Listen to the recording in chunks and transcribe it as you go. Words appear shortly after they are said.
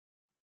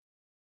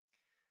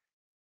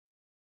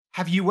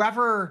Have you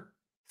ever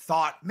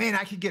thought, man,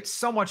 I could get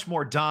so much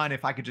more done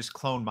if I could just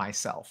clone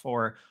myself?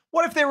 Or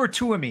what if there were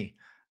two of me?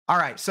 All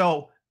right,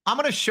 so I'm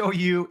going to show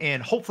you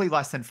in hopefully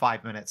less than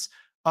 5 minutes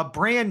a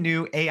brand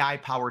new AI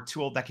powered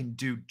tool that can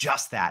do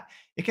just that.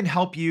 It can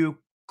help you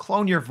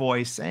clone your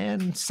voice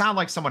and sound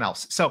like someone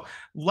else. So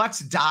let's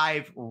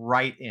dive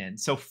right in.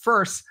 So,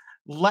 first,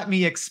 let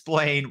me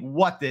explain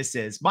what this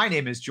is. My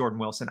name is Jordan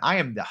Wilson. I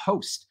am the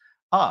host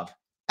of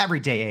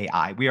Everyday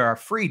AI. We are a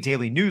free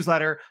daily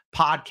newsletter,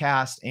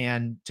 podcast,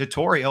 and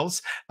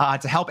tutorials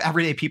to help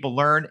everyday people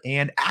learn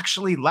and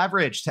actually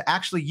leverage to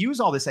actually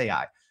use all this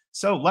AI.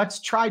 So let's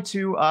try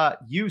to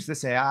use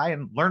this AI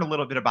and learn a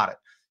little bit about it.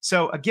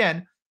 So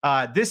again,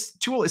 this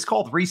tool is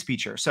called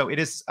Respeecher. So it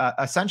is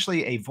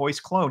essentially a voice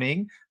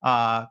cloning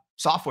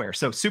software.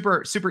 So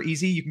super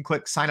easy. You can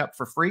click sign up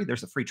for free.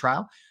 There's a free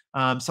trial.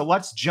 So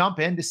let's jump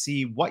in to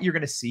see what you're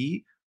going to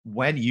see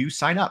when you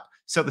sign up.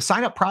 So the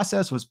sign up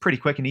process was pretty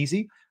quick and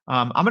easy.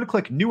 I'm going to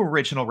click new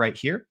original right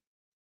here.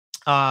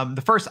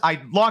 The first,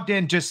 I logged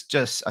in just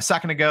a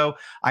second ago.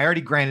 I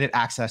already granted it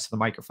access to the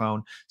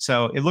microphone.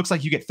 So it looks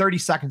like you get 30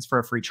 seconds for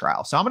a free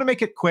trial. So I'm going to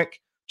make it quick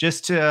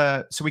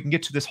so we can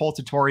get to this whole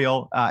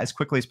tutorial as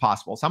quickly as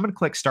possible. So I'm going to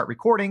click start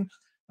recording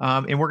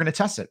and we're going to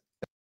test it.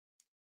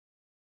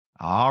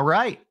 All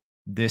right.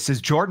 This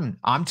is Jordan.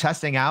 I'm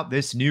testing out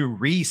this new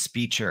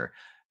Respeecher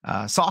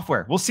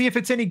software. We'll see if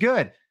it's any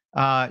good.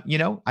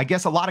 I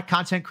guess a lot of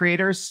content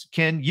creators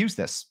can use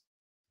this.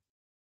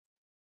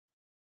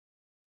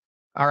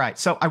 All right,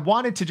 so I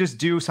wanted to just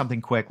do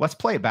something quick. Let's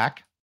play it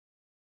back.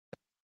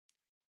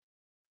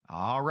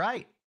 All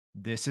right,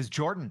 this is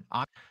Jordan.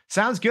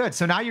 Sounds good.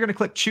 So now you're going to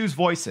click choose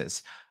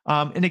voices.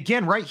 And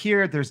again, right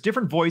here, there's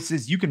different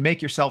voices. You can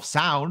make yourself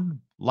sound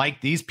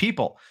like these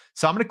people.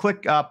 So I'm going to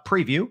click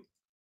preview.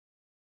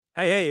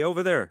 Hey,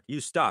 over there. You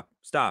stop.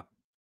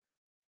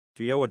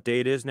 Do you know what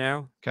day it is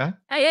now? Okay.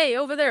 Hey,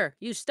 over there.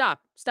 You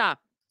stop. All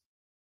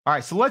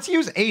right, so let's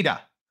use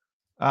Ada.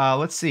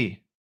 Let's see.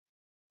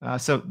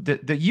 So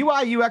the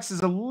UI UX is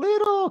a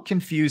little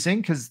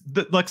confusing because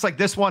looks like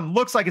this one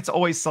looks like it's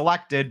always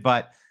selected,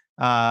 but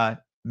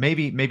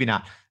maybe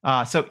not.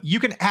 So you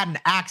can add an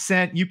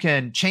accent, you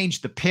can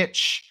change the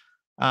pitch.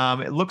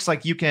 It looks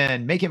like you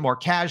can make it more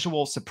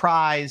casual,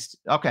 surprised.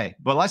 Okay,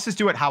 but let's just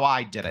do it how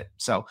I did it.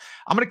 So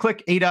I'm going to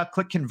click Ada,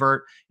 click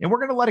convert, and we're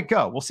going to let it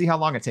go. We'll see how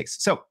long it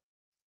takes. So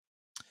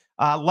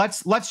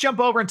let's jump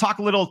over and talk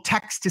a little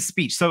text to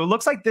speech. So it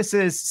looks like this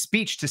is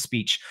speech to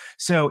speech.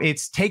 So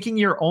it's taking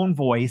your own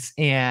voice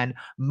and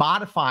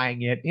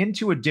modifying it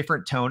into a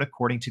different tone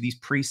according to these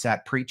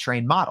preset,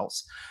 pre-trained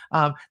models.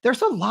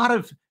 There's a lot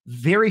of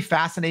very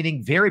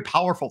fascinating, very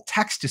powerful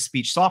text to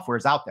speech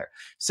softwares out there.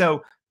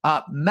 So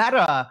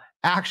Meta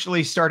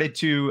actually started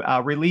to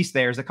release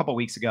theirs a couple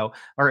weeks ago,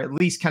 or at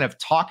least kind of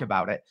talk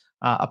about it.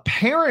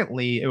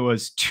 Apparently, it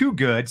was too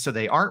good, so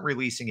they aren't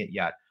releasing it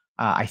yet.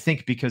 I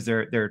think because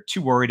they're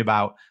too worried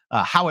about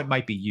how it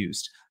might be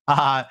used.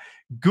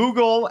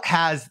 Google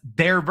has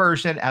their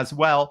version as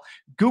well.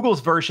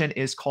 Google's version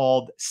is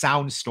called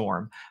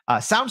Soundstorm.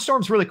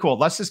 Soundstorm's really cool.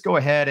 Let's just go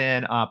ahead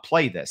and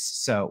play this.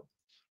 So,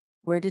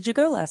 where did you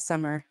go last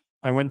summer?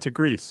 I went to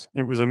Greece.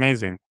 It was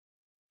amazing.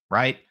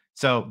 Right.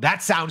 So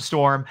that's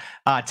Soundstorm,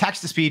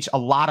 text to speech, a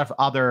lot of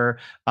other,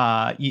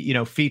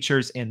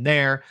 features in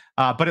there.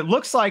 But it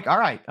looks like, all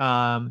right,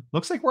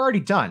 looks like we're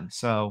already done.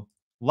 So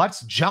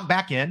let's jump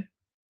back in.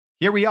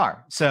 Here we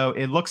are. So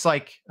it looks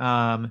like,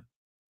 let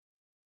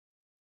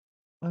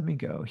me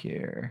go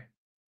here.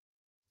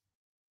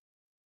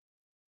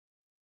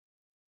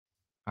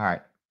 All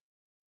right.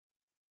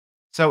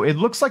 So it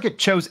looks like it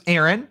chose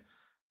Aaron.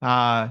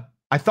 I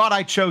thought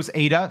I chose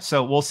Ada,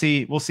 so we'll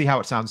see how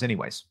it sounds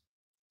anyways.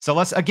 So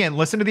let's again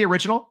listen to the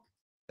original.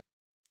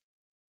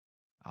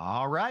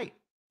 All right.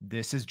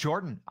 This is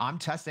Jordan. I'm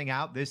testing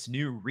out this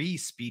new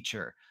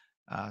Respeecher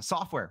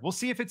software. We'll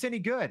see if it's any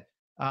good.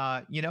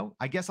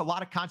 I guess a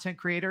lot of content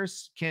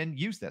creators can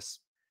use this.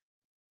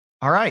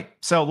 All right.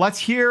 So let's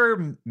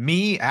hear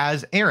me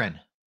as Aaron.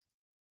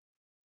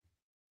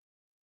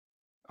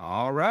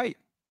 All right.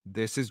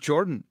 This is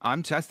Jordan.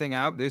 I'm testing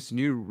out this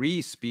new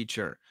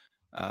Respeecher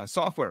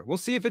software. We'll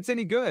see if it's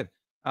any good.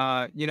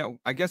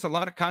 I guess a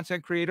lot of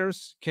content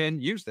creators can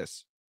use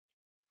this.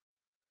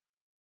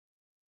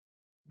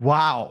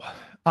 Wow.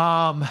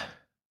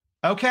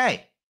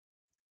 Okay.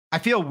 I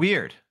feel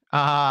weird.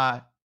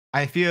 I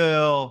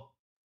feel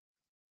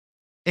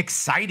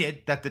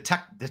excited that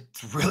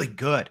it's really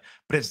good,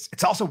 but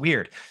it's also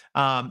weird.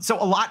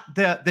 So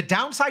the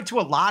downside to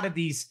a lot of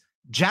these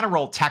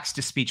general text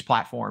to speech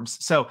platforms.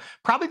 So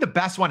probably the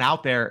best one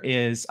out there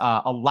is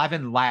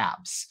 11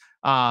 Labs,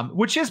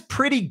 which is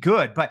pretty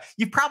good, but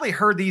you've probably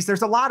heard these.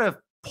 There's a lot of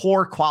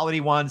poor quality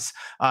ones.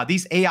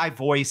 These AI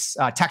voice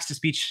text to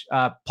speech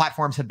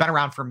platforms have been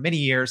around for many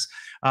years.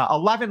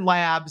 11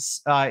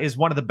 Labs is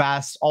one of the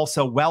best.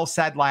 Also, Well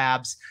Said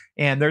Labs,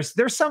 and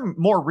there's some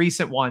more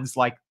recent ones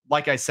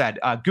like I said,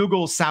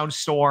 Google's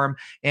Soundstorm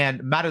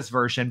and Meta's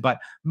version, but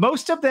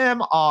most of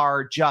them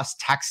are just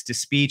text to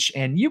speech.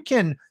 And you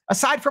can,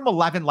 aside from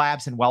 11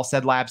 Labs and Well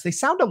Said Labs, they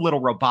sound a little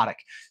robotic.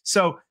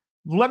 So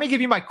let me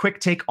give you my quick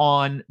take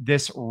on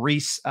this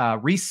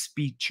Respeecher.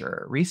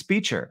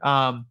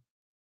 Respeecher.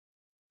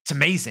 It's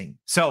amazing.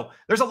 So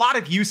there's a lot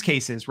of use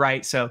cases,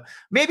 right? So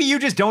maybe you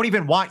just don't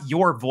even want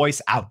your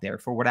voice out there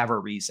for whatever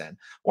reason,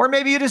 or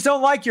maybe you just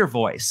don't like your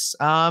voice.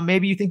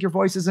 Maybe you think your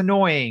voice is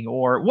annoying,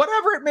 or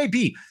whatever it may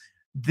be.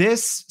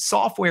 This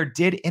software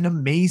did an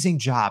amazing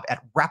job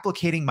at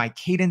replicating my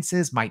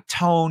cadences, my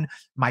tone,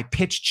 my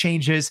pitch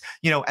changes.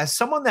 As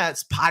someone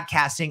that's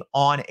podcasting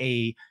on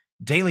a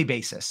daily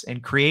basis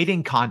and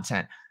creating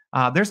content,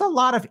 there's a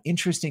lot of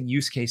interesting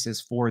use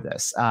cases for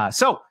this.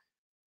 So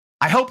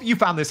I hope you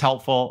found this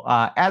helpful.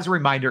 As a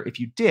reminder, if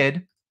you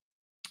did,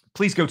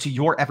 please go to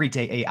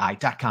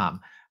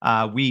youreverydayai.com.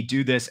 We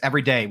do this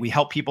every day. We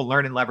help people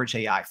learn and leverage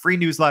AI. Free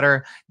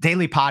newsletter,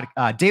 daily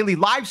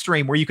live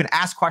stream where you can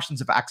ask questions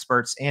of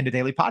experts, and a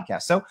daily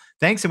podcast. So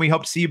thanks, and we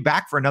hope to see you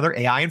back for another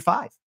AI in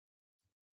 5.